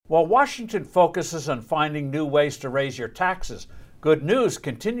While Washington focuses on finding new ways to raise your taxes, good news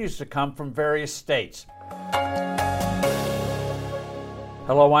continues to come from various states.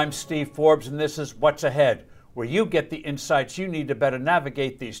 Hello, I'm Steve Forbes, and this is What's Ahead, where you get the insights you need to better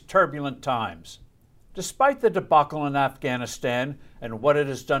navigate these turbulent times. Despite the debacle in Afghanistan and what it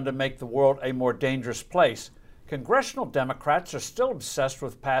has done to make the world a more dangerous place, congressional Democrats are still obsessed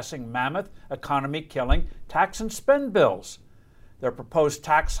with passing mammoth, economy-killing tax and spend bills. Their proposed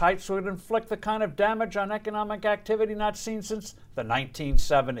tax hikes would inflict the kind of damage on economic activity not seen since the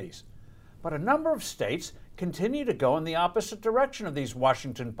 1970s. But a number of states continue to go in the opposite direction of these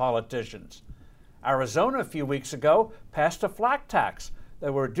Washington politicians. Arizona a few weeks ago passed a flat tax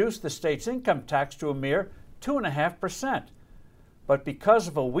that would reduce the state's income tax to a mere 2.5%. But because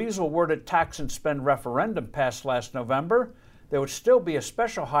of a weasel-worded tax and spend referendum passed last November, there would still be a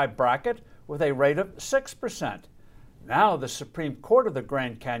special high bracket with a rate of 6%. Now the Supreme Court of the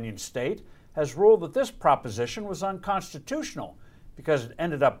Grand Canyon State has ruled that this proposition was unconstitutional because it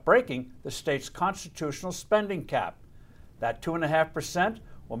ended up breaking the state's constitutional spending cap. That 2.5%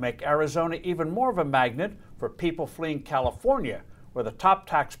 will make Arizona even more of a magnet for people fleeing California, where the top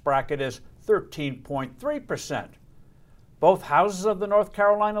tax bracket is 13.3%. Both houses of the North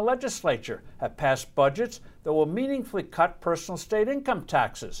Carolina legislature have passed budgets that will meaningfully cut personal state income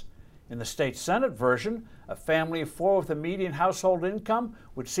taxes. In the state Senate version, a family of four with a median household income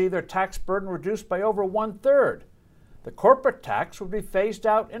would see their tax burden reduced by over 1/3. The corporate tax would be phased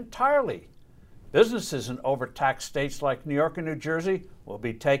out entirely. Businesses in overtaxed states like New York and New Jersey will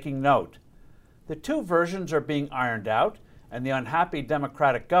be taking note. The two versions are being ironed out, and the unhappy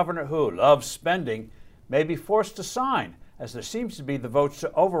Democratic governor who loves spending may be forced to sign, as there seems to be the votes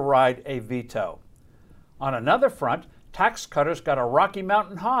to override a veto. On another front, tax cutters got a Rocky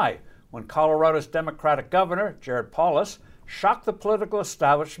Mountain high when Colorado's Democratic governor, Jared Polis, shocked the political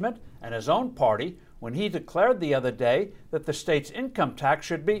establishment and his own party when he declared the other day that the state's income tax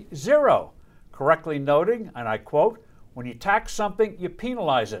should be zero, correctly noting, and I quote, "When you tax something, you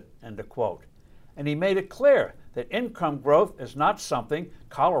penalize it," end of quote. And he made it clear that income growth is not something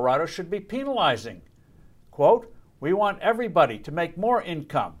Colorado should be penalizing. Quote, "We want everybody to make more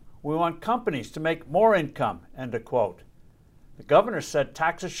income. We want companies to make more income," end of quote. The governor said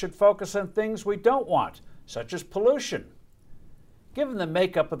taxes should focus on things we don't want, such as pollution. Given the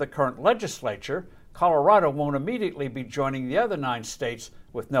makeup of the current legislature, Colorado won't immediately be joining the other 9 states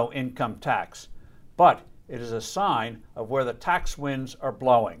with no income tax. But it is a sign of where the tax winds are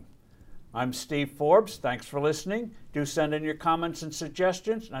blowing. I'm Steve Forbes. Thanks for listening. Do send in your comments and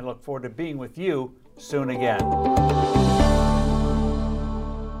suggestions, and I look forward to being with you soon again.